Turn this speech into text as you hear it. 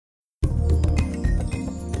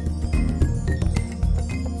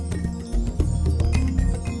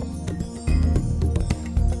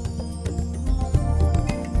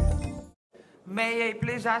May I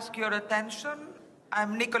please ask your attention?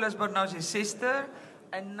 I'm Nicholas Bornosi's sister,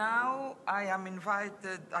 and now I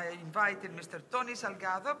invited Mr. Tony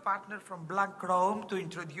Salgado, partner from Black Rome, to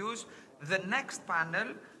introduce the next panel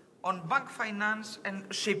on bank finance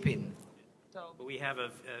and shipping. We have a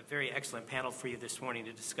very excellent panel for you this morning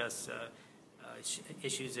to discuss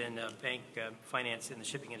issues in bank finance in the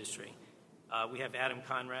shipping industry. We have Adam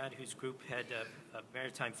Conrad, who's group head of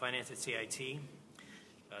Maritime Finance at CIT,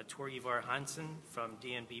 Ivar Hansen from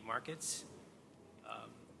DNB Markets,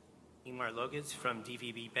 Ingmar from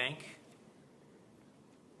DVB Bank,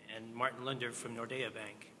 and Martin Lunder from Nordea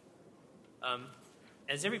Bank.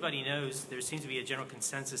 As everybody knows, there seems to be a general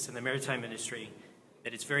consensus in the maritime industry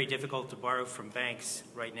that it's very difficult to borrow from banks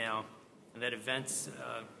right now, and that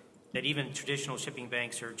that even traditional shipping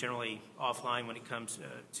banks are generally offline when it comes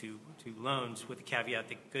to loans, with the caveat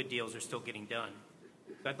that good deals are still getting done.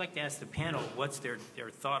 So I'd like to ask the panel, what's their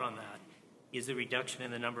thought on that? Is the reduction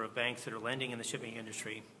in the number of banks that are lending in the shipping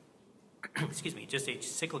industry, excuse me, just a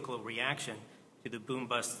cyclical reaction to the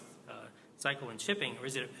boom-bust cycle in shipping, or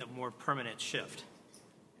is it a more permanent shift?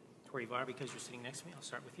 Ivar, because you're sitting next to me, I'll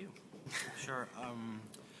start with you. Sure.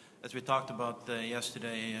 As we talked about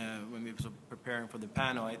yesterday when we were preparing for the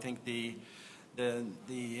panel, I think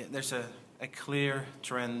there's a clear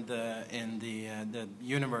trend in the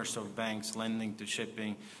universe of banks lending to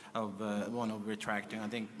shipping of retracting. I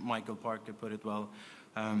think Michael Parker put it well.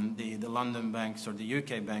 The London banks or the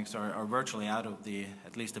UK banks are virtually out of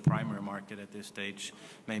at least the primary market at this stage,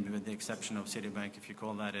 maybe with the exception of Citibank, if you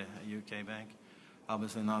call that a UK bank.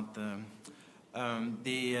 Obviously not.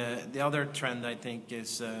 The other trend, I think,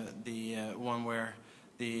 is the one where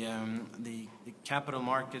the capital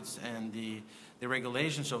markets and the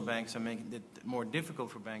regulations of banks are making it more difficult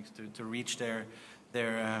for banks to reach their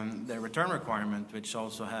return requirement, which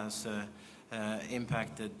also has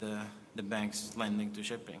impacted the banks lending to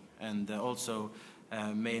shipping, and also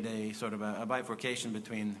made a sort of a bifurcation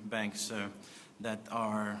between banks that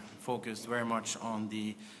are focused very much on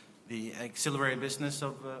the auxiliary business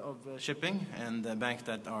of shipping, and the banks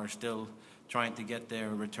that are still trying to get their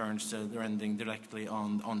returns lending directly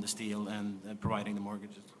on the steel and providing the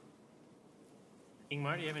mortgages.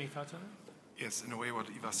 Ingmar, do you have any thoughts on that? Yes, in a way what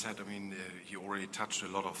Ivar said, I mean, he already touched a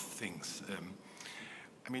lot of things.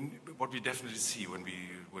 I mean, what we definitely see when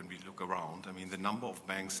we look around, I mean, the number of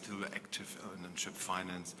banks still active in ship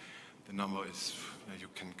finance, the number is, you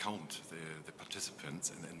can count the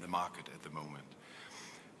participants in the market at the moment.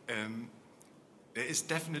 There is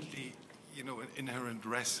definitely, you know, an inherent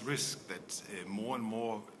risk that more and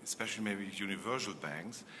more, especially maybe universal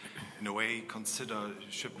banks, in a way consider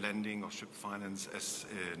ship lending or ship finance as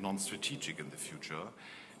non-strategic in the future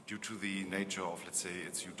due to the nature of, let's say,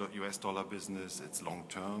 its US dollar business, it's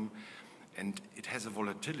long-term, and it has a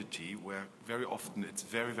volatility where very often it's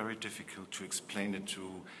very, very difficult to explain it to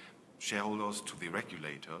shareholders, to the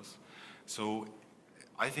regulators. So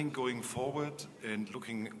I think going forward and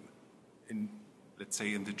looking in, let's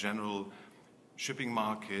say, in the general shipping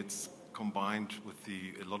markets combined with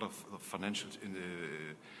a lot of financial in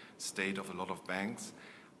the state of a lot of banks,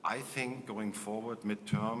 I think going forward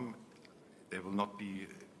midterm there will not be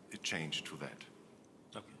a change to that.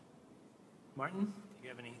 Okay. Martin, do you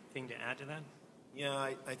have anything to add to that? Yeah,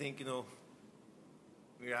 I think, you know,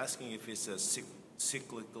 we're asking if it's a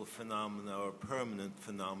cyclical phenomena or permanent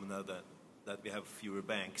phenomena that we have fewer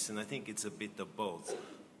banks, and I think it's a bit of both.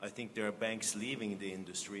 I think there are banks leaving the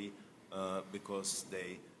industry because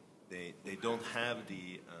they don't have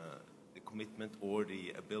the commitment or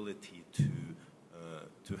the ability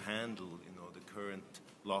to handle, you know, the current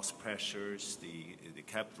loss pressures, the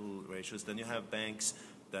capital ratios. Then you have banks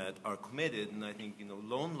that are committed, and I think, you know,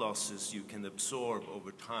 loan losses you can absorb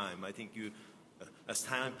over time. I think as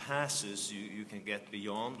time passes, you can get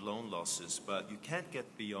beyond loan losses, but you can't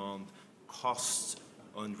get beyond costs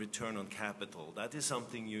on return on capital. That is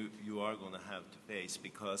something you are going to have to face,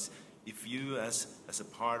 because if you, as a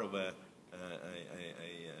part of a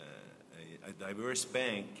diverse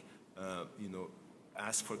bank, you know,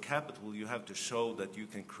 ask for capital, you have to show that you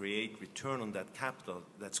can create return on that capital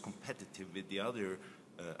that's competitive with the other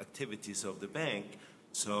activities of the bank.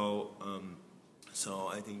 So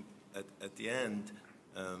I think at the end,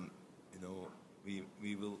 you know,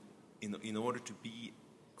 we will, in order to be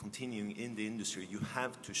continuing in the industry, you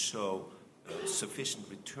have to show sufficient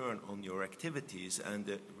return on your activities, and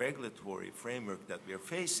the regulatory framework that we are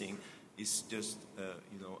facing is just,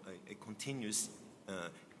 you know, a continuous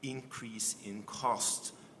increase in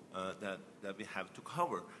cost that we have to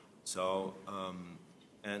cover. So,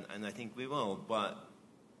 and I think we will, but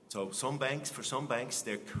so for some banks,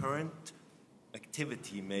 their current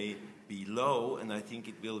activity may be low, and I think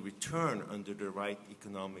it will return under the right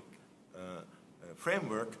economic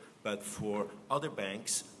framework. But for other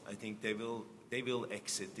banks, I think they will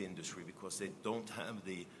exit the industry because they don't have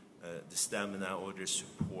the stamina or the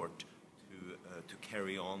support to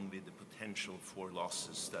carry on with the potential for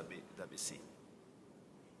losses that we see.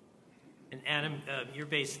 And Adam, you're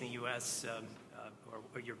based in the U.S.,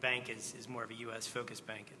 or your bank is more of a U.S.-focused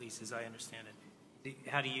bank, at least as I understand it.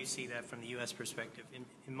 How do you see that from the U.S. perspective?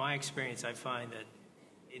 In my experience, I find that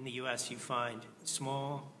in the U.S. you find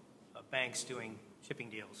small banks doing shipping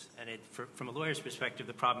deals, and from a lawyer's perspective,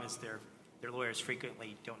 the problem is their lawyers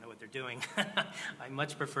frequently don't know what they're doing. I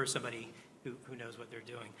much prefer somebody who knows what they're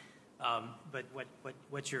doing. But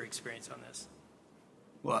what's your experience on this?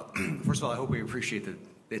 Well, first of all, I hope we appreciate that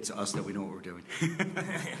it's us that we know what we're doing.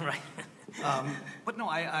 Right. But no,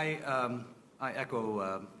 I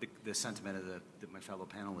echo the sentiment of my fellow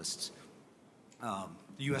panelists.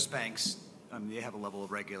 The U.S. banks, they have a level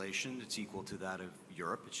of regulation that's equal to that of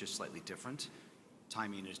Europe. It's just slightly different.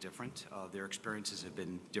 Timing is different. Their experiences have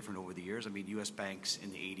been different over the years. I mean, U.S. banks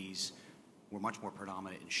in the 80s were much more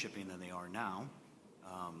predominant in shipping than they are now.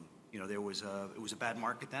 It was a bad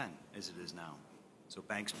market then, as it is now. So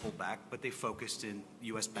banks pulled back, but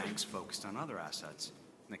U.S. banks focused on other assets.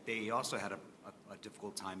 Like they also had a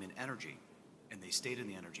difficult time in energy, and they stayed in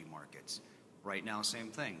the energy markets. Right now, same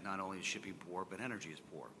thing. Not only is shipping poor, but energy is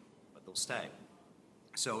poor, but they'll stay.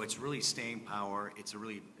 So it's really staying power. It's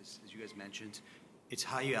as you guys mentioned, it's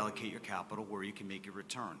how you allocate your capital, where you can make your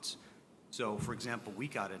returns. So, for example, we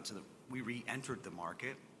re-entered the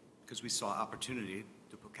market because we saw opportunity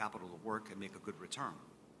to put capital to work and make a good return.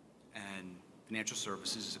 And financial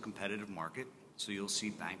services is a competitive market, so you'll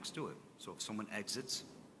see banks do it. So if someone exits,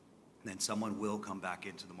 then someone will come back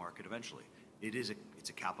into the market eventually. It's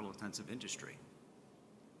a capital-intensive industry.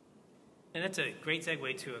 And that's a great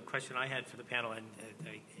segue to a question I had for the panel, and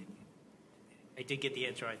I did get the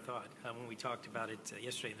answer I thought when we talked about it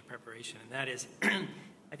yesterday in the preparation, and that is,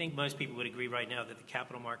 I think most people would agree right now that the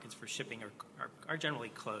capital markets for shipping are generally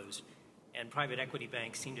closed, and private equity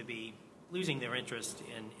banks seem to be losing their interest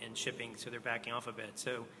in shipping, so they're backing off a bit.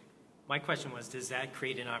 So my question was, does that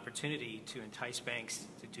create an opportunity to entice banks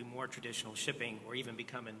to do more traditional shipping or even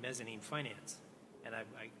become in mezzanine finance? And I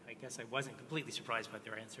guess I wasn't completely surprised by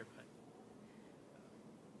their answer, but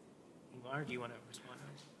Ingmar, do you want to respond to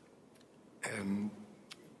this?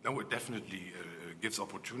 No, it definitely gives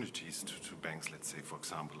opportunities to banks, let's say, for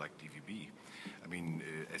example, like DVB. I mean,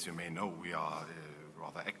 as you may know, we are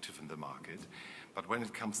rather active in the market. But when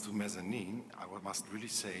it comes to mezzanine, I must really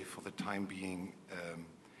say, for the time being,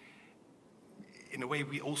 in a way,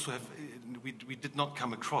 we also have, we did not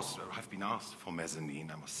come across or have been asked for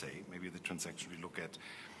mezzanine, I must say. Maybe the transaction we look at,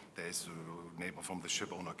 there's a neighbor from the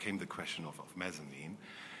ship owner came the question of mezzanine.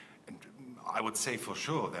 And I would say for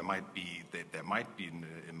sure there might be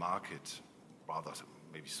a market, rather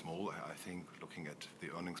maybe small, I think, looking at the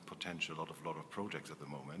earnings potential, a lot of projects at the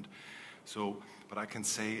moment. So, but I can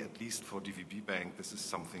say, at least for DVB Bank, this is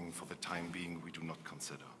something for the time being we do not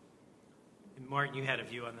consider. And Martin, you had a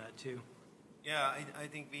view on that too. Yeah, I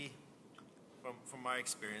think from my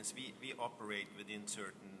experience, we operate within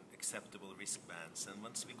certain acceptable risk bands, and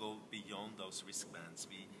once we go beyond those risk bands,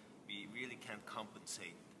 we really can't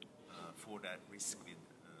compensate for that risk with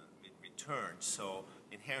return. So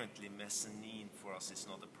inherently, mezzanine for us is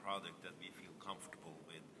not a product that we feel comfortable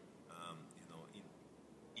with,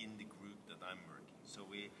 in the group that I'm working. So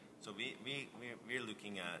we're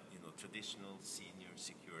looking at traditional senior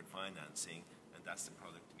secured financing, and that's the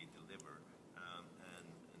product we deliver. And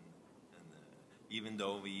even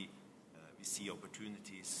though we see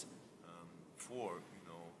opportunities for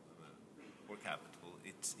capital,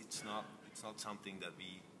 it's not something that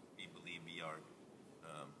we believe we are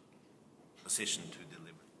positioned to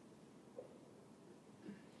deliver.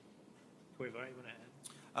 Ivar, you want to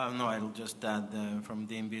add? No, I'll just add from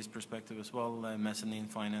DNB's perspective as well, mezzanine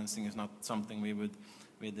financing is not something we'd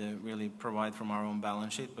really provide from our own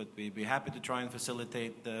balance sheet, but we'd be happy to try and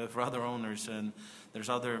facilitate for other owners, and there's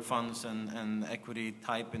other funds and equity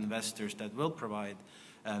type investors that will provide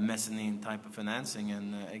mezzanine type of financing,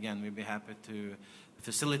 and again, we'd be happy to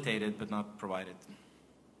facilitate it but not provide it.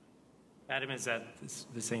 Adam, is that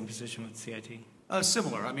the same position with CIT?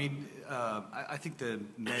 Similar. I mean, I think the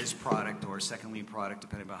mezz product or second lien product,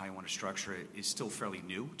 depending on how you want to structure it, is still fairly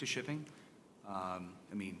new to shipping. I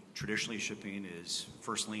mean, traditionally shipping is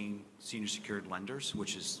first lien senior secured lenders,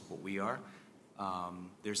 which is what we are.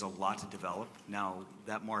 There's a lot to develop. Now,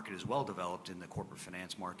 that market is well developed in the corporate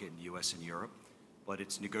finance market in the U.S. and Europe, but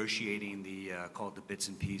it's negotiating called the bits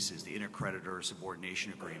and pieces, the intercreditor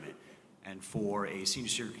subordination agreement. And for a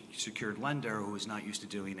senior secured lender who is not used to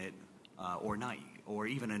doing it, or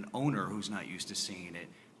even an owner who's not used to seeing it,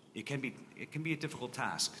 it can be a difficult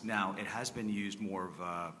task. Now, it has been used more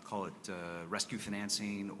of call it rescue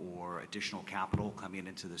financing or additional capital coming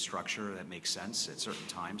into the structure that makes sense at certain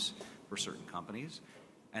times for certain companies.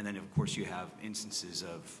 And then, of course, you have instances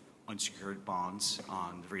of unsecured bonds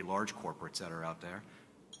on very large corporates that are out there.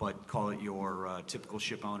 But call it your typical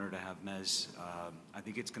ship owner to have mezz. I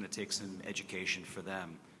think it's going to take some education for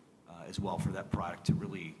them as well for that product to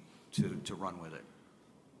really to run with it.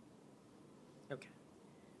 Okay.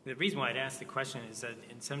 The reason why I'd ask the question is that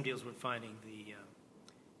in some deals we're finding the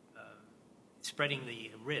spreading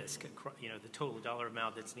the risk, the total dollar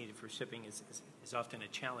amount that's needed for shipping is often a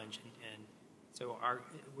challenge, and so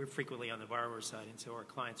we're frequently on the borrower side, and so our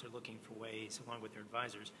clients are looking for ways, along with their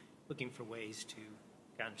advisors, looking for ways to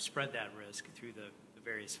kind of spread that risk through the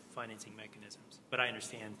various financing mechanisms. But I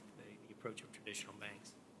understand the approach of traditional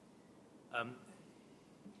banks.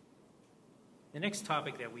 The next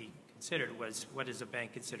topic that we considered was, what does a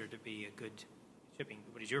bank consider to be a good shipping?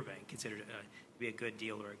 What does your bank consider to be a good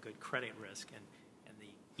deal or a good credit risk? And the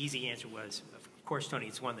easy answer was, of course, Tony,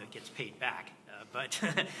 it's one that gets paid back. But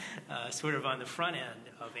sort of on the front end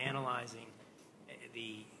of analyzing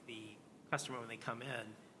the customer when they come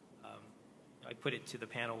in, I put it to the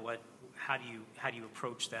panel: how do you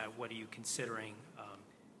approach that? What are you considering?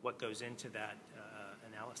 What goes into that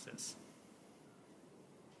analysis?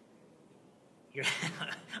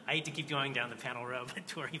 I hate to keep going down the panel row, but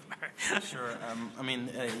Ivar. Sure.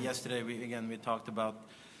 Yesterday we talked about,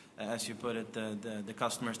 as you put it, the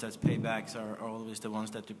customers that's paybacks are always the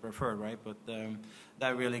ones that you prefer, right? But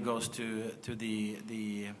that really goes to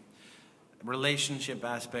the relationship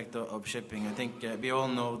aspect of shipping. I think we all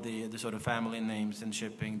know the sort of family names in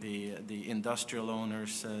shipping, the industrial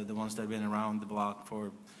owners, the ones that have been around the block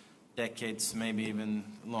for decades, maybe even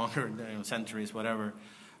longer, centuries, whatever.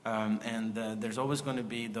 And there's always going to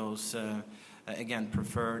be those, again,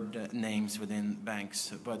 preferred names within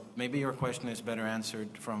banks. But maybe your question is better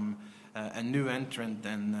answered from a new entrant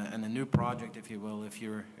and a new project, if you will, if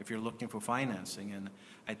you're looking for financing. And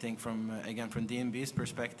I think from DNB's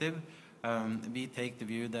perspective, we take the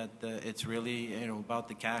view that it's really about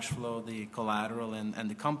the cash flow, the collateral, and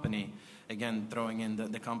the company. Again, throwing in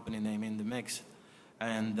the company name in the mix.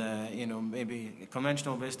 And, maybe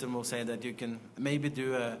conventional wisdom will say that you can maybe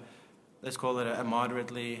do let's call it a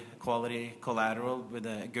moderately quality collateral with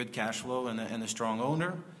a good cash flow and a strong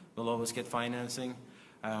owner. Will always get financing.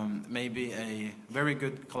 Maybe a very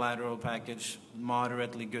good collateral package,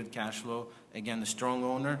 moderately good cash flow. Again, a strong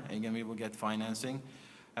owner. Again, we will get financing.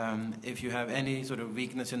 If you have any sort of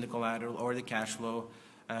weakness in the collateral or the cash flow,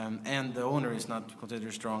 and the owner is not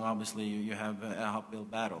considered strong, obviously you have a uphill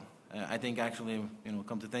battle. I think actually,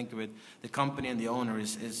 come to think of it, the company and the owner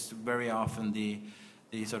is very often the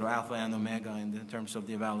sort of alpha and omega in terms of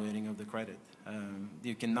the evaluating of the credit.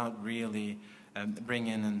 You cannot really bring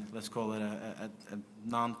in, and let's call it a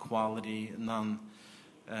non-quality,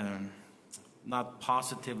 not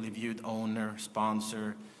positively viewed owner,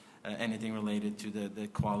 sponsor, anything related to the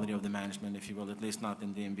quality of the management, if you will, at least not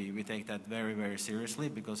in DNB. We take that very, very seriously,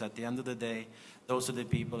 because at the end of the day, those are the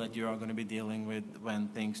people that you are going to be dealing with when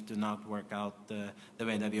things do not work out the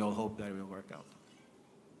way that we all hope that it will work out.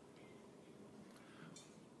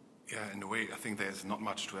 Yeah, in a way, I think there's not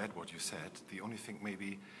much to add what you said. The only thing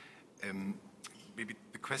maybe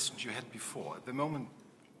the questions you had before. At the moment,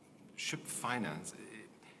 ship finance,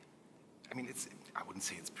 I wouldn't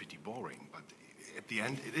say it's pretty boring, but at the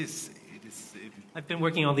end, it is. I've been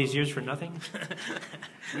working all these years for nothing.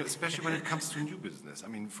 Especially when it comes to new business.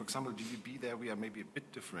 For example, DVB, there we are maybe a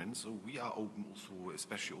bit different. So we are open also,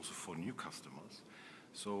 especially also for new customers.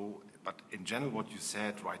 So, but in general, what you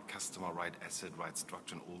said, right customer, right asset, right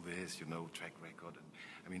structure, and all this, track record.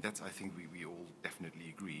 And I think we all definitely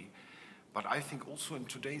agree. But I think also in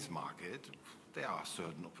today's market, there are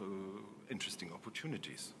certain interesting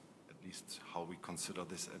opportunities, at least how we consider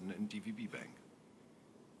this in DVB Bank.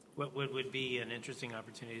 What would be an interesting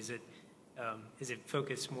opportunity? Is it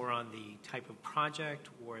focused more on the type of project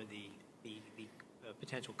or the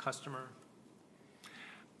potential customer?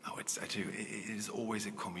 No, I tell you, it is always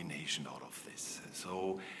a combination out of this.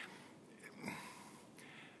 So,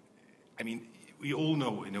 we all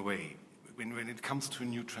know in a way, when it comes to a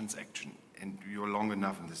new transaction, and you're long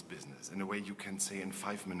enough in this business, in a way you can say in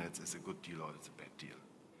 5 minutes it's a good deal or it's a bad deal.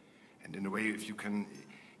 And in a way, if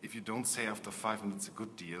you don't say after 5 minutes a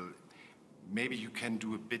good deal, maybe you can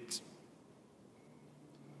do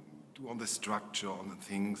on the structure, on the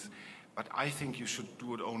things, but I think you should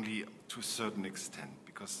do it only to a certain extent,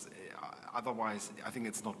 because Otherwise, I think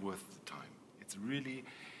it's not worth the time. It's really,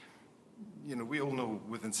 we all know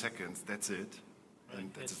within seconds that's it,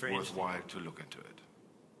 and it's worthwhile to look into it.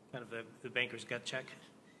 Kind of the banker's gut check.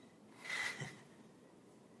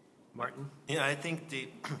 Martin? Yeah, I think the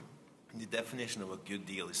definition of a good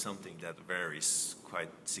deal is something that varies quite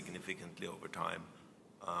significantly over time.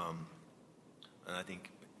 And I think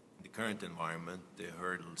in the current environment, the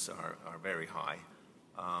hurdles are very high.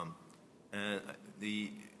 And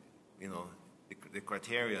the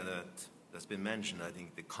criteria that's been mentioned, I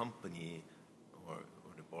think the company or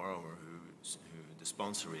the borrower who the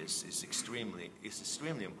sponsor is extremely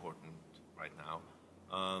important right now.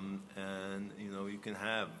 And you can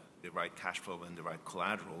have the right cash flow and the right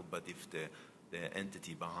collateral, but if the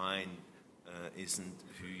entity behind isn't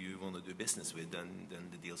who you want to do business with, then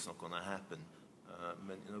the deal's not going to happen.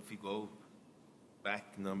 But if you go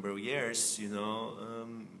back a number of years,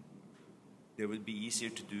 it would be easier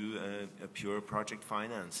to do a pure project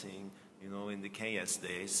financing, in the KS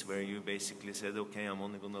days, where you basically said, okay, I'm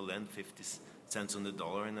only going to lend 50 cents on the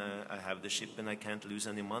dollar, and I have the ship, and I can't lose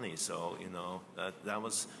any money. So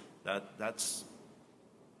that's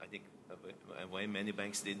I think a way many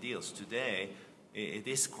banks did deals. Today, it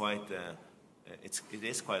is quite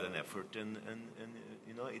an effort, and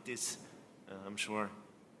it is. I'm sure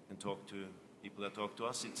I can talk to people that talk to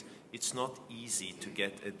us. It's not easy to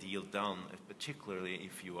get a deal done, particularly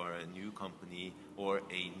if you are a new company or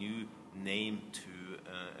a new name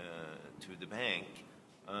to the bank,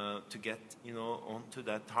 to get onto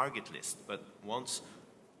that target list. But once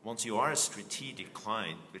you are a strategic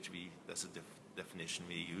client, that's a definition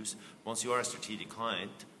we use. Once you are a strategic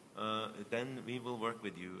client, then we will work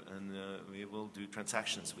with you and we will do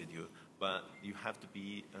transactions with you. But you have to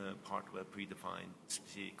be part of a predefined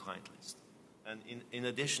strategic client list. And in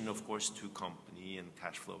addition, of course, to company and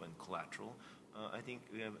cash flow and collateral, I think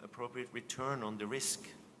we have appropriate return on the risk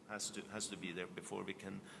has to be there before we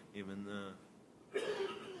can even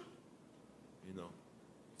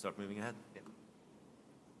start moving ahead.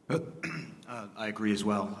 Yeah. I agree as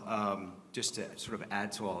well. Just to sort of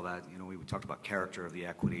add to all that, we talked about character of the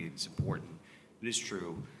equity. It's important. It is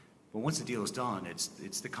true. But once the deal is done,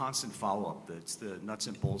 it's the constant follow-up. It's the nuts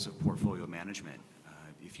and bolts of portfolio management.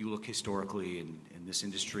 If you look historically in this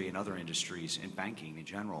industry and other industries, in banking in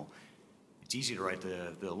general, it's easy to write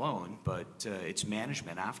the loan, but it's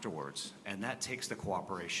management afterwards. And that takes the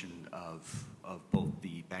cooperation of both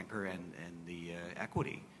the banker and the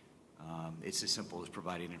equity. It's as simple as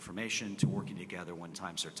providing information to working together when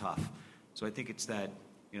times are tough. So I think it's that,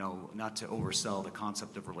 not to oversell the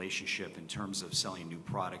concept of relationship in terms of selling new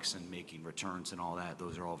products and making returns and all that.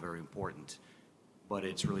 Those are all very important. But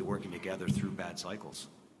it's really working together through bad cycles.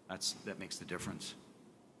 That makes the difference.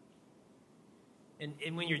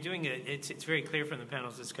 And when you're doing it, it's very clear from the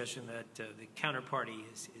panel's discussion that the counterparty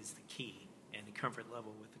is the key, and the comfort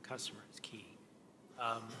level with the customer is key.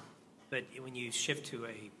 But when you shift to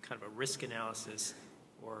a kind of a risk analysis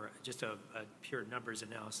or just a pure numbers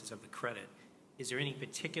analysis of the credit, is there any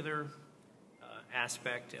particular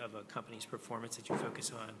aspect of a company's performance that you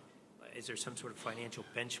focus on? Is there some sort of financial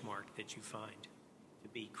benchmark that you find to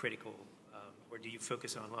be critical? Or do you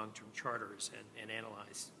focus on long-term charters and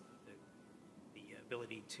analyze the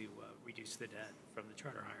ability to reduce the debt from the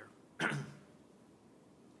charter hire?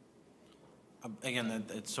 Again,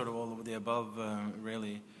 it's sort of all of the above,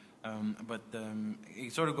 really. But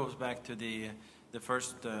it sort of goes back to the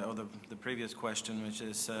first or the previous question, which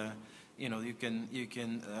is, you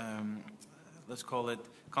can let's call it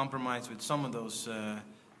compromise with some of those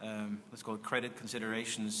let's call it credit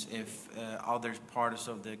considerations if other parts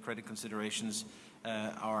of the credit considerations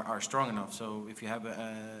are strong enough. So if you have,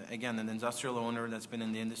 again, an industrial owner that's been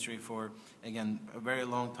in the industry for, again, a very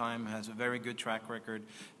long time, has a very good track record,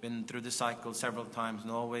 been through the cycle several times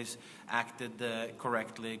and always acted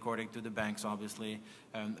correctly according to the banks, obviously,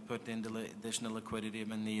 put in the additional liquidity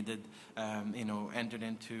when needed, entered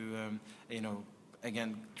into,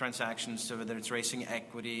 again, transactions, so whether it's raising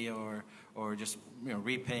equity or just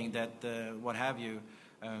repaying debt, what have you.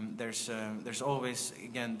 There's always,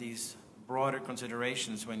 again, these broader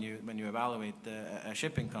considerations when you evaluate a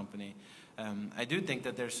shipping company. I do think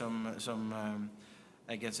that there's some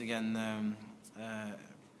I guess, again,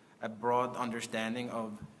 a broad understanding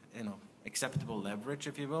of acceptable leverage,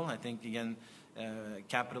 if you will. I think, again,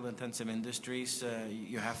 capital-intensive industries,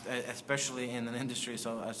 you have to, especially in an industry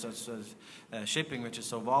such as shipping, which is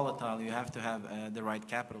so volatile, you have to have the right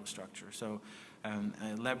capital structure. So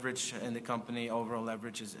leverage in the company, overall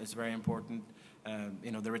leverage is very important.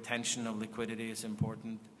 The retention of liquidity is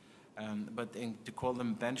important. But to call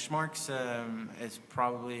them benchmarks is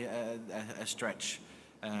probably a stretch.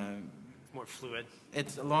 more fluid.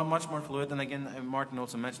 It's a lot, much more fluid, and again, Martin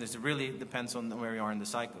also mentioned this, it really depends on where you are in the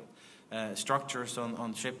cycle. Structures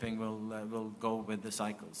on shipping will go with the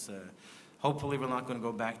cycles. Hopefully we're not going to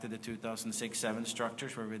go back to the 2006-07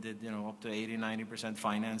 structures where we did, up to 80-90%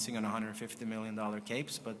 financing on $150 million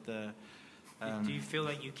capes, but do you feel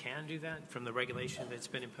like you can do that from the regulation that's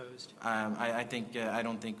been imposed? I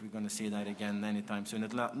don't think we're going to see that again anytime soon.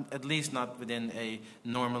 At least not within a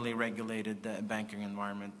normally regulated banking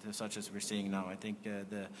environment such as we're seeing now. I think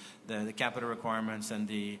the capital requirements and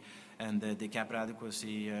the capital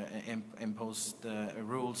adequacy imposed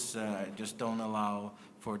rules just don't allow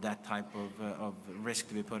for that type of risk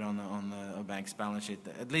to be put on a bank's balance sheet.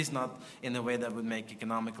 At least not in a way that would make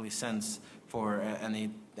economically sense for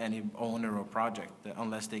any owner or project,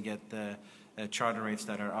 unless they get charter rates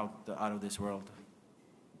that are out of this world.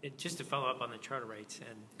 Just to follow up on the charter rates,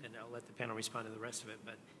 and I'll let the panel respond to the rest of it,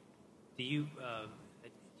 but a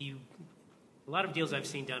lot of deals I've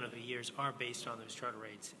seen done over the years are based on those charter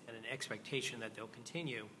rates and an expectation that they'll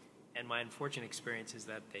continue, and my unfortunate experience is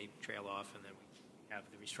that they trail off and then we have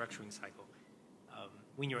the restructuring cycle.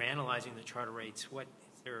 When you're analyzing the charter rates, what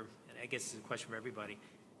is there, and I guess this is a question for everybody,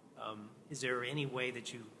 is there any way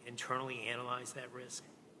that you internally analyze that risk?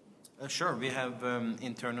 Sure. We have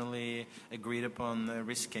internally agreed upon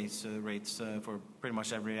risk case rates for pretty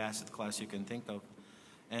much every asset class you can think of.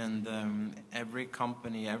 And every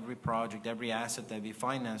company, every project, every asset that we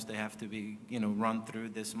finance, they have to be, run through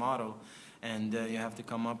this model. And you have to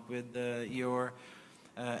come up with your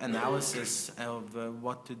analysis of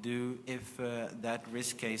what to do if that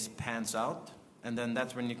risk case pans out. And then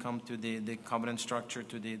that's when you come to the covenant structure,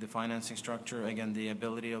 to the financing structure, again, the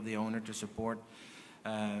ability of the owner to support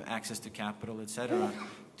access to capital, etc.,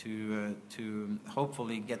 to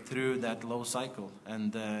hopefully get through that low cycle.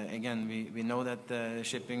 And again, we know that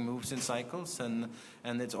shipping moves in cycles, and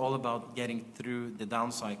it's all about getting through the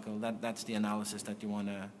down cycle. That's the analysis that you want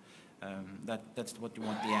to, that's what you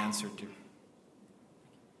want the answer to.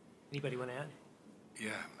 Anybody want to add?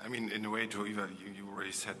 Yeah, I mean, in a way, to Ivar, you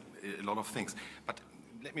already said a lot of things, but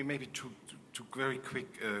let me maybe two very quick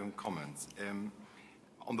comments.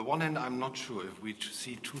 On the one hand, I'm not sure if we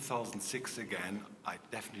see 2006 again. I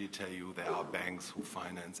definitely tell you there are banks who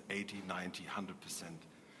finance 80, 90, 100%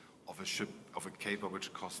 of a ship, of a caper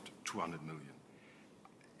which cost 200 million.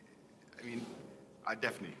 I mean, I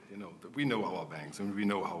definitely, we know our banks and we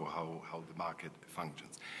know how the market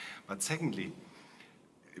functions. But secondly,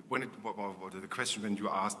 when the question when you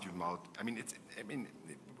asked you about,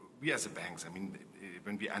 we as a banks,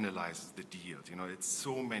 when we analyze the deals, it's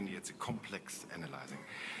so many, it's a complex analyzing.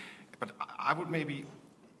 But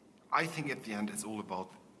I think at the end it's all about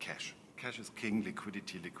cash. Cash is king,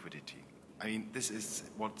 liquidity. I mean, this is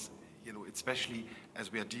what, especially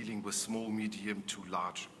as we are dealing with small, medium to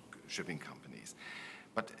large shipping companies.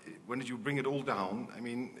 But when you bring it all down,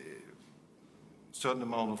 certain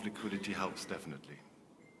amount of liquidity helps definitely.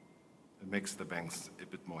 It makes the banks a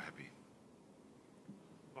bit more happy.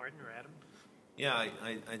 Martin or Adam? Yeah,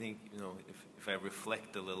 I think, if I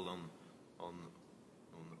reflect a little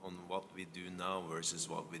on what we do now versus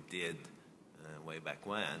what we did way back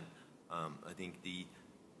when, I think the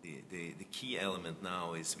key element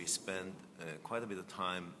now is we spend quite a bit of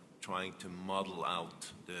time trying to model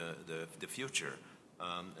out the future.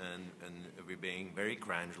 And we're being very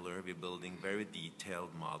granular, we're building very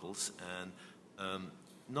detailed models, and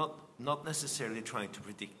not necessarily trying to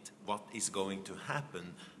predict what is going to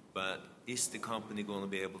happen, but is the company going to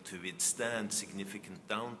be able to withstand significant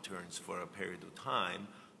downturns for a period of time,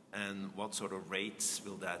 and what sort of rates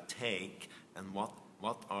will that take, and what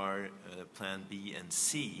are plan B and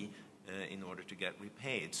C in order to get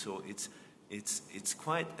repaid. So it's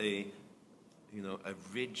quite a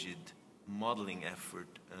rigid modeling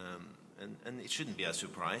effort, and it shouldn't be a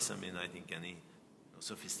surprise. I think any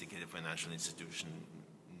sophisticated financial institution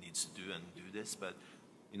needs to do this, but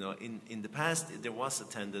in the past there was a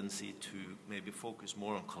tendency to maybe focus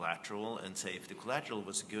more on collateral and say if the collateral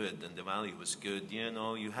was good and the value was good,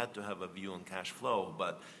 you had to have a view on cash flow,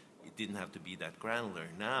 but it didn't have to be that granular.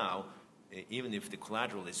 Now, even if the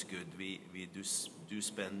collateral is good, we do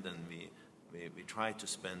spend, and we try to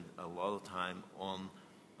spend a lot of time on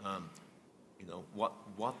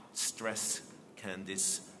what stress can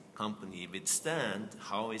this company withstand,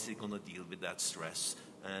 how is it going to deal with that stress,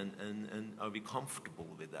 and are we comfortable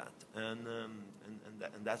with that? And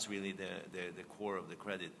that's really the core of the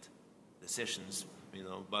credit decisions,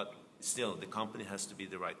 but still the company has to be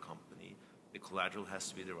the right company, the collateral has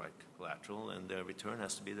to be the right collateral, and the return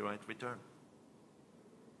has to be the right return.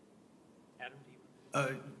 Adam, do you?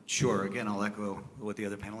 Sure. Again, I'll echo what the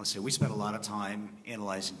other panelists said. We spent a lot of time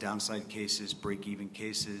analyzing downside cases, break-even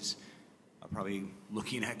cases, probably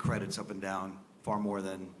looking at credits up and down far more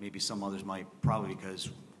than maybe some others might, probably because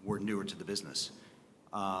we're newer to the business.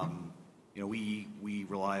 We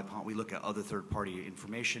we look at other third-party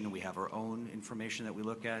information, and we have our own information that we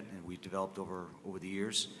look at, and we've developed over the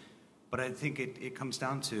years. But I think it comes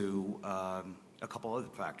down to a couple other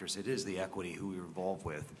factors. It is the equity who we're involved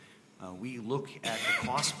with. We look at the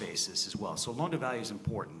cost basis as well. So loan to value is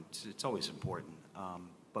important. It's always important.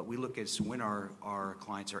 But we look at when our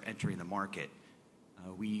clients are entering the market.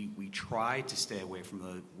 We try to stay away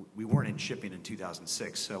from we weren't in shipping in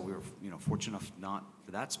 2006, so we were fortunate enough not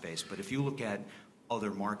for that space. But if you look at other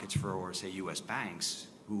markets or say U.S. banks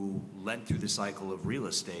who lent through the cycle of real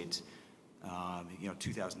estate,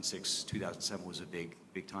 2006, 2007 was a big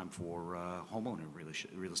time for homeowner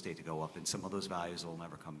real estate to go up, and some of those values will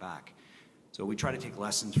never come back. So we try to take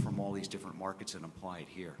lessons from all these different markets and apply it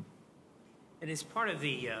here. And as part of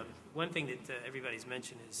the, one thing that everybody's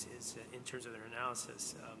mentioned is in terms of their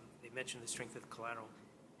analysis, they mentioned the strength of the collateral.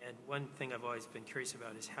 And one thing I've always been curious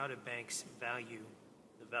about is how do banks value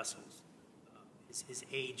the vessels? Is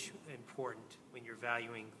age important when you're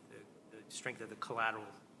valuing the strength of the collateral,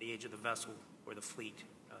 the age of the vessel or the fleet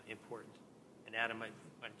important? And Adam, why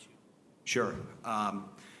don't you? Sure.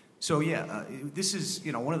 This is,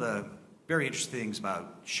 one of the very interesting things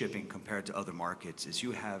about shipping compared to other markets is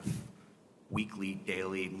you have weekly,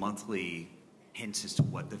 daily, monthly hints as to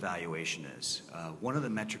what the valuation is. One of the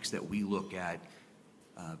metrics that we look at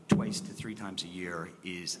 2 to 3 times a year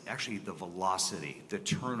is actually the velocity, the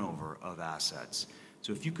turnover of assets.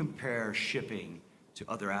 So if you compare shipping to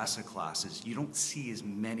other asset classes, you don't see as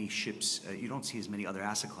many ships, you don't see as many other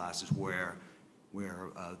asset classes where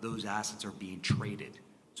those assets are being traded.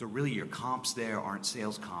 So really your comps there aren't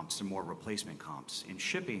sales comps, they're more replacement comps. In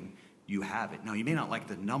shipping, you have it. Now, you may not like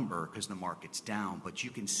the number because the market's down, but you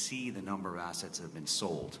can see the number of assets that have been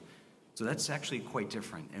sold. So that's actually quite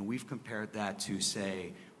different. And we've compared that to,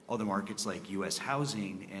 say, other markets like U.S.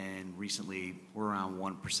 housing, and recently we're around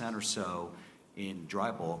 1% or so in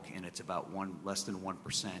dry bulk, and it's about less than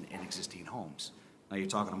 1% in existing homes. Now, you're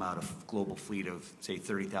talking about a global fleet of, say,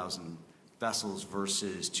 30,000 vessels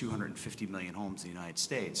versus 250 million homes in the United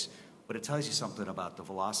States. But it tells you something about the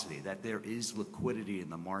velocity, that there is liquidity in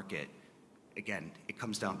the market. Again, it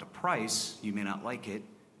comes down to price. You may not like it,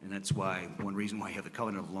 and that's one reason why you have the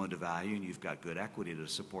covenant of loan to value and you've got good equity to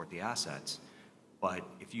support the assets. But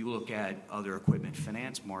if you look at other equipment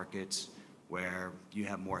finance markets where you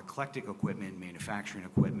have more eclectic equipment, manufacturing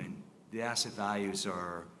equipment, the asset values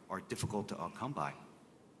are difficult to come by.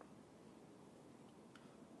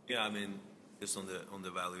 Yeah, I mean, just on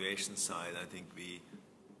the valuation side, I think we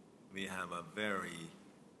have a very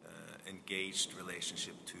engaged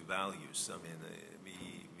relationship to values. I mean,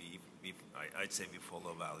 I'd say we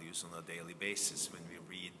follow values on a daily basis. When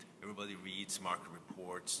everybody reads market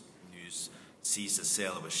reports, news, sees the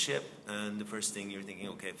sale of a ship, and the first thing you're thinking,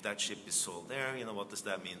 okay, if that ship is sold there, what does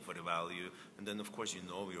that mean for the value? And then, of course, you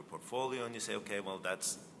know your portfolio, and you say, okay, well,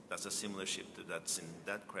 that's a similar ship that's in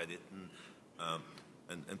that credit,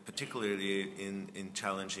 and particularly in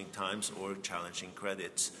challenging times or challenging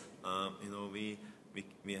credits,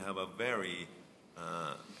 we have a very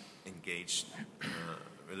engaged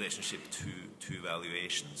relationship to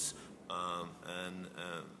valuations,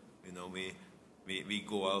 we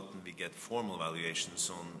go out and we get formal valuations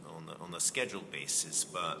on a scheduled basis,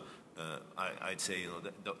 but I'd say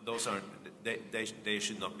those aren't they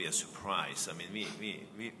should not be a surprise. I mean,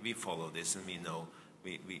 we follow this, and we know.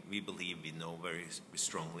 We believe we know very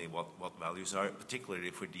strongly what values are,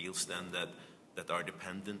 particularly for deals then that are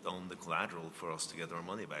dependent on the collateral for us to get our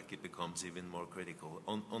money back. It becomes even more critical.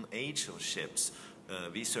 On age of ships,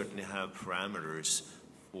 we certainly have parameters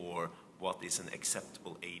for what is an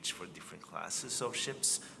acceptable age for different classes of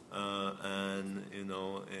ships, and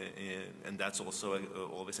that's also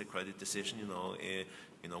always a credit decision.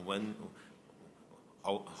 When.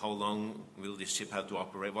 How long will this ship have to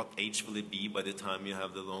operate? What age will it be by the time you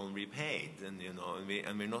have the loan repaid? And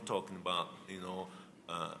we're not talking about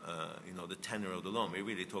the tenor of the loan. We're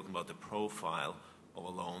really talking about the profile of a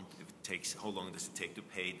loan. How long does it take to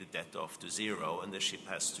pay the debt off to zero? And the ship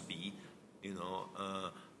has to be, no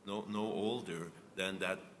older than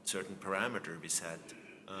that certain parameter we set.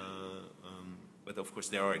 But of course,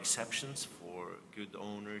 there are exceptions for good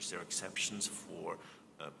owners. There are exceptions for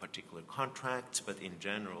particular contracts, but in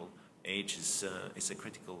general, age is a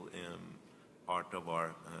critical part of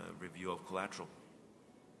our review of collateral.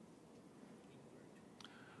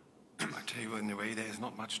 I tell you, in a way, there's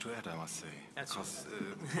not much to add, I must say. That's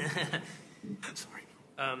Sorry.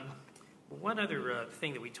 One other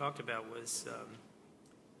thing that we talked about was,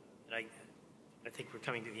 and I think we're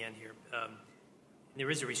coming to the end here. There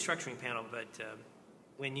is a restructuring panel, but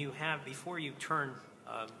when you have, before you turn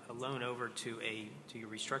a loan over to your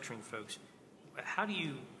restructuring folks, how do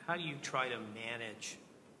you try to manage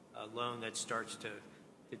a loan that starts to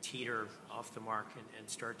teeter off the mark and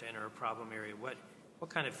start to enter a problem area? What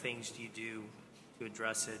kind of things do you do to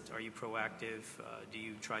address it? Are you proactive? Do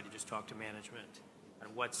you try to just talk to management?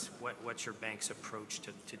 And what's your bank's approach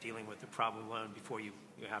to dealing with the problem loan before you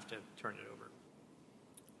have to turn it over?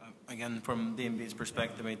 Again, from DNB's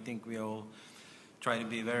perspective, I think we all try to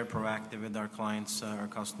be very proactive with our clients, our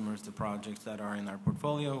customers, the projects that are in our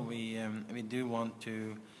portfolio. We do want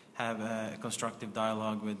to have a constructive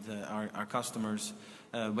dialogue with our customers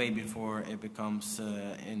way before it becomes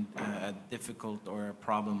a difficult or a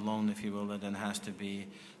problem loan, if you will, that then has to be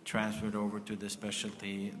transferred over to the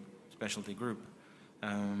specialty group.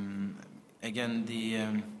 Again,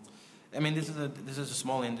 this is a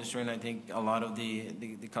small industry, and I think a lot of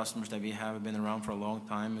the customers that we have been around for a long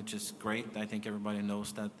time, which is great. I think everybody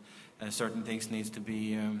knows that certain things needs to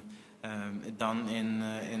be done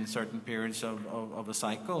in certain periods of a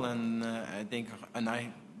cycle, and I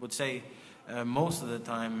would say most of the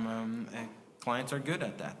time clients are good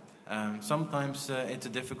at that. Sometimes it's a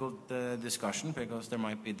difficult discussion because there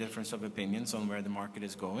might be a difference of opinions on where the market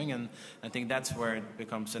is going, and I think that's where it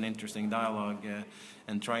becomes an interesting dialogue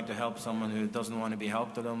and trying to help someone who doesn't want to be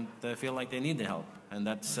helped or don't feel like they need the help, and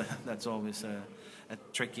that's always a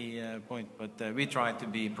tricky point, but we try to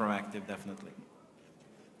be proactive, definitely.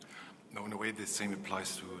 No, in a way the same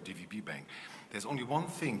applies to DVB Bank. There's only one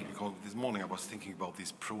thing, because this morning I was thinking about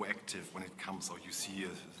this proactive when it comes, or you see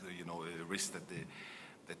a risk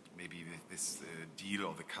that maybe this deal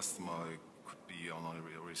or the customer could be on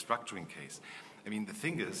a restructuring case. I mean, the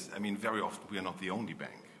thing is, very often we are not the only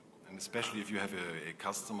bank. And especially if you have a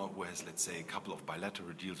customer who has, let's say, a couple of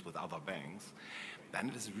bilateral deals with other banks, then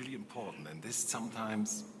it is really important. And this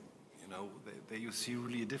sometimes, there you see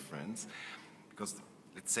really a difference. Because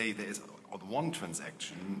let's say there is on one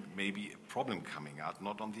transaction maybe a problem coming out,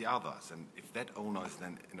 not on the others. And if that owner is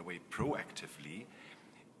then in a way proactively,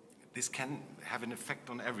 this can have an effect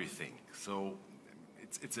on everything. So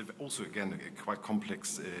it's also, again, a quite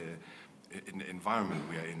complex environment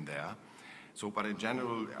we are in there. So, but in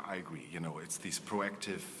general, I agree. It's this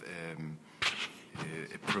proactive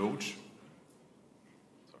approach.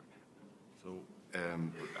 Sorry. So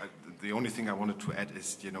the only thing I wanted to add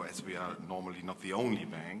is, as we are normally not the only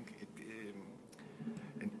bank,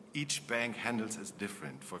 and each bank handles it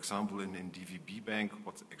different. For example, in DVB Bank,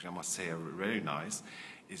 what actually I must say are very nice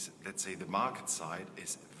is, let's say, the market side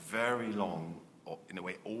is very long, or in a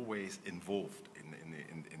way always involved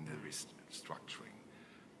in the restructuring.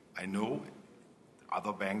 I know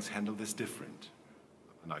other banks handle this different,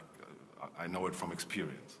 and I know it from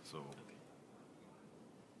experience. So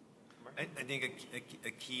I think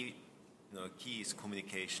a key is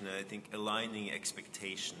communication. And I think aligning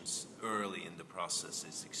expectations early in the process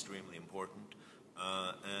is extremely important.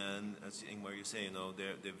 And as Ingmar, you say,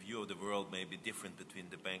 the view of the world may be different between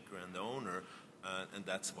the banker and the owner, and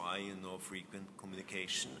that's why frequent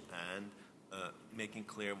communication and making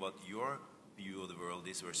clear what your view of the world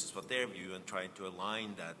is versus what their view, and trying to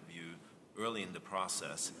align that view early in the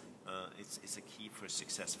process. It's a key for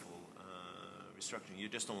successful restructuring. You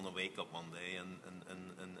just don't want to wake up one day and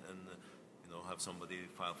have somebody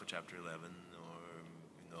file for Chapter 11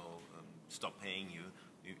 or stop paying you.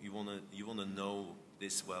 You want to know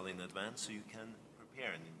this well in advance so you can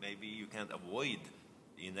prepare, and maybe you can't avoid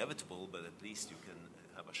the inevitable, but at least you can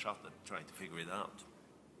have a shot at trying to figure it out.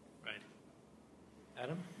 Right.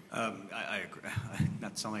 Adam? I agree.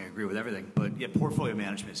 Not something I agree with everything, but yeah, portfolio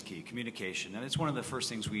management is key. Communication, and it's one of the first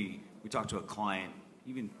things we talk to a client,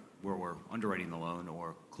 even where we're underwriting the loan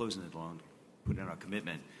or closing the loan, putting in our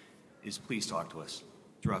commitment, is please talk to us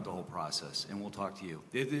throughout the whole process, and we'll talk to you.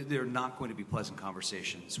 They're not going to be pleasant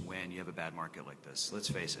conversations when you have a bad market like this. Let's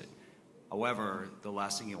face it. However, the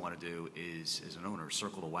last thing you want to do is, as an owner,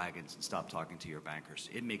 circle the wagons and stop talking to your bankers.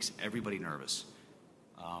 It makes everybody nervous,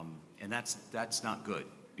 and that's not good,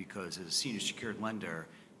 because as a senior secured lender,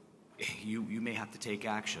 you may have to take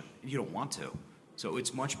action. You don't want to. So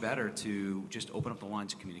it's much better to just open up the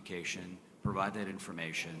lines of communication, provide that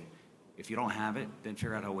information. If you don't have it, then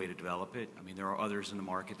figure out a way to develop it. There are others in the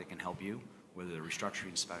market that can help you, whether they're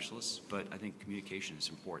restructuring specialists, but I think communication is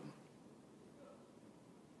important.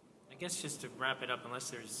 I guess just to wrap it up, are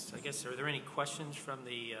there any questions from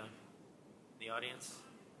the audience?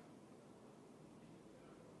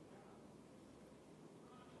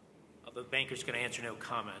 Although the banker's going to answer no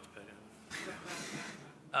comment, but...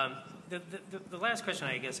 The last question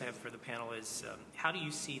I guess I have for the panel is, how do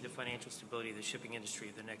you see the financial stability of the shipping industry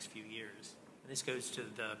in the next few years? And this goes to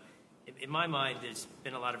in my mind, there's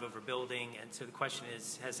been a lot of overbuilding, and so the question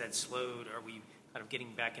is, has that slowed? Are we kind of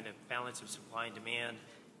getting back into balance of supply and demand?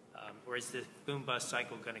 Or is the boom-bust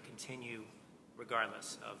cycle going to continue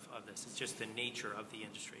regardless of this? It's just the nature of the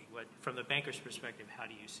industry. From the banker's perspective, how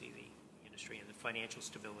do you see the industry and the financial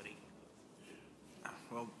stability?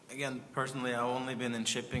 Well, again, personally, I've only been in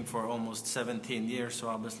shipping for almost 17 years, so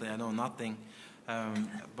obviously I know nothing.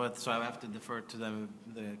 But so I have to defer to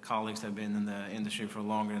the colleagues that have been in the industry for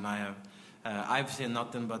longer than I have. I've seen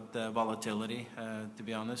nothing but volatility, to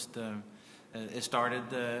be honest. It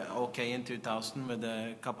started okay in 2000 with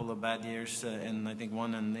a couple of bad years, and I think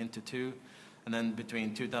one and into two. And then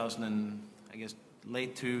between 2000 and, I guess,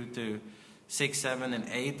 late 2 to 6, 7, and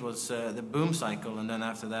 8 was the boom cycle. And then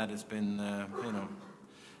after that, it's been,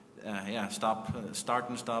 start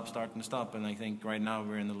and stop. And I think right now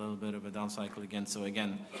we're in a little bit of a down cycle again. So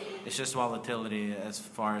again, it's just volatility as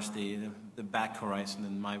far as the back horizon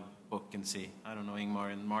in my book can see. I don't know,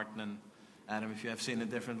 Ingmar and Martin and Adam, if you have seen it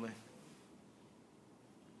differently.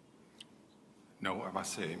 No, I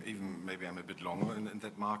must say, even maybe I'm a bit longer in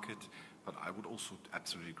that market, but I would also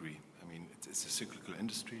absolutely agree. I mean, it's a cyclical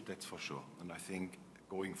industry, that's for sure. And I think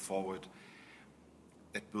going forward,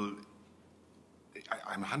 that will,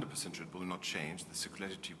 I'm 100% sure it will not change. The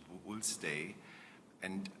cyclicality will stay.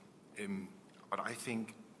 And, but I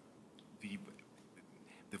think the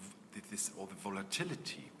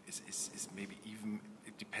volatility is maybe even,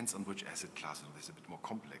 it depends on which asset class, and it's a bit more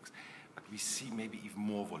complex. But we see maybe even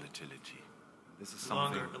more volatility. This is a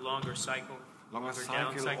longer cycle, longer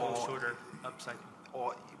down cycle, or shorter up cycle.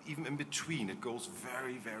 Or even in between, it goes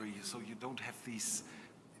very, very, so you don't have these,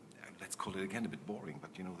 let's call it again a bit boring, but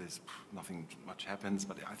you know, there's nothing much happens,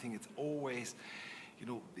 but I think it's always, you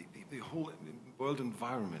know, the whole world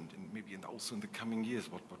environment, and maybe and also in the coming years,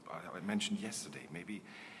 what I mentioned yesterday, maybe,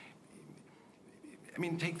 I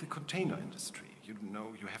mean, take the container industry. You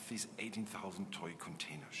know, you have these 18,000 toy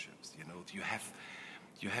container ships, you know,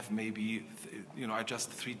 you have maybe, you know,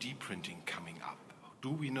 just 3D printing coming up.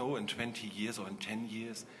 Do we know in 20 years or in 10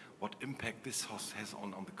 years what impact this has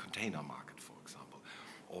on the container market, for example?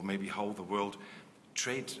 Or maybe how the world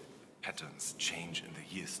trade patterns change in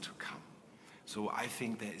the years to come. So I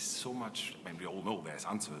think there is so much, I mean, we all know there's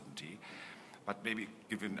uncertainty, but maybe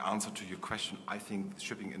give an answer to your question, I think the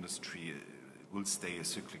shipping industry will stay a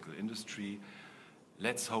cyclical industry.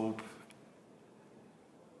 Let's hope,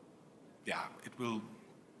 yeah, it will,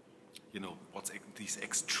 you know, these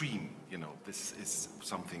extreme, you know, this is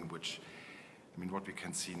something which, I mean, what we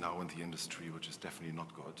can see now in the industry, which is definitely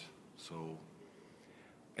not good. So,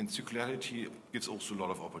 and cyclicality gives also a lot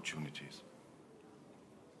of opportunities.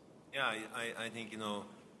 Yeah, I think, you know,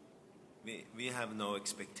 we have no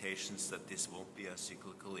expectations that this won't be a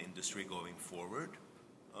cyclical industry going forward.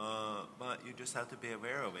 But you just have to be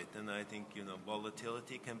aware of it. And I think, you know,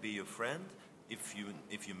 volatility can be your friend. If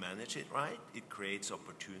you manage it right, it creates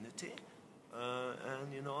opportunity,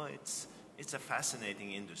 and you know it's a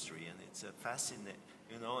fascinating industry, and it's a fascinating,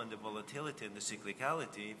 you know, and the volatility and the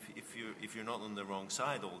cyclicality. If you're not on the wrong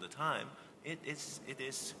side all the time, it is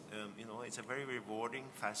you know, it's a very rewarding,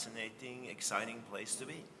 fascinating, exciting place to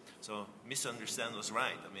be. So misunderstand us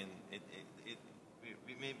right. I mean,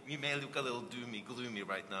 we may look a little gloomy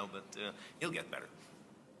right now, but it'll get better.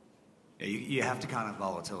 Yeah, you have to count on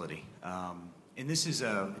volatility. And this is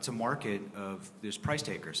it's a market of, there's price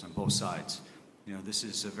takers on both sides. You know, this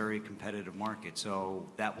is a very competitive market, so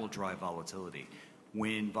that will drive volatility.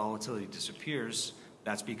 When volatility disappears,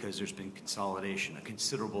 that's because there's been consolidation, a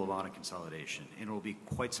considerable amount of consolidation. And it'll be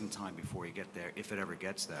quite some time before you get there, if it ever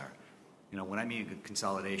gets there. You know, when I mean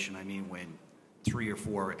consolidation, I mean when 3 or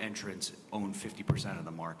 4 entrants own 50% of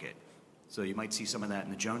the market. So you might see some of that in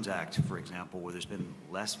the Jones Act, for example, where there's been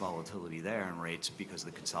less volatility there in rates because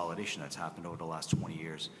of the consolidation that's happened over the last 20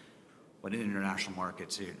 years. But in international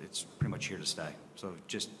markets, it's pretty much here to stay. So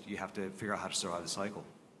just, you have to figure out how to survive the cycle.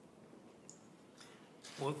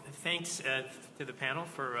 Well, thanks to the panel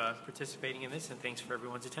for participating in this, and thanks for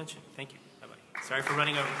everyone's attention. Thank you. Bye-bye. Sorry for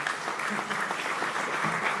running over.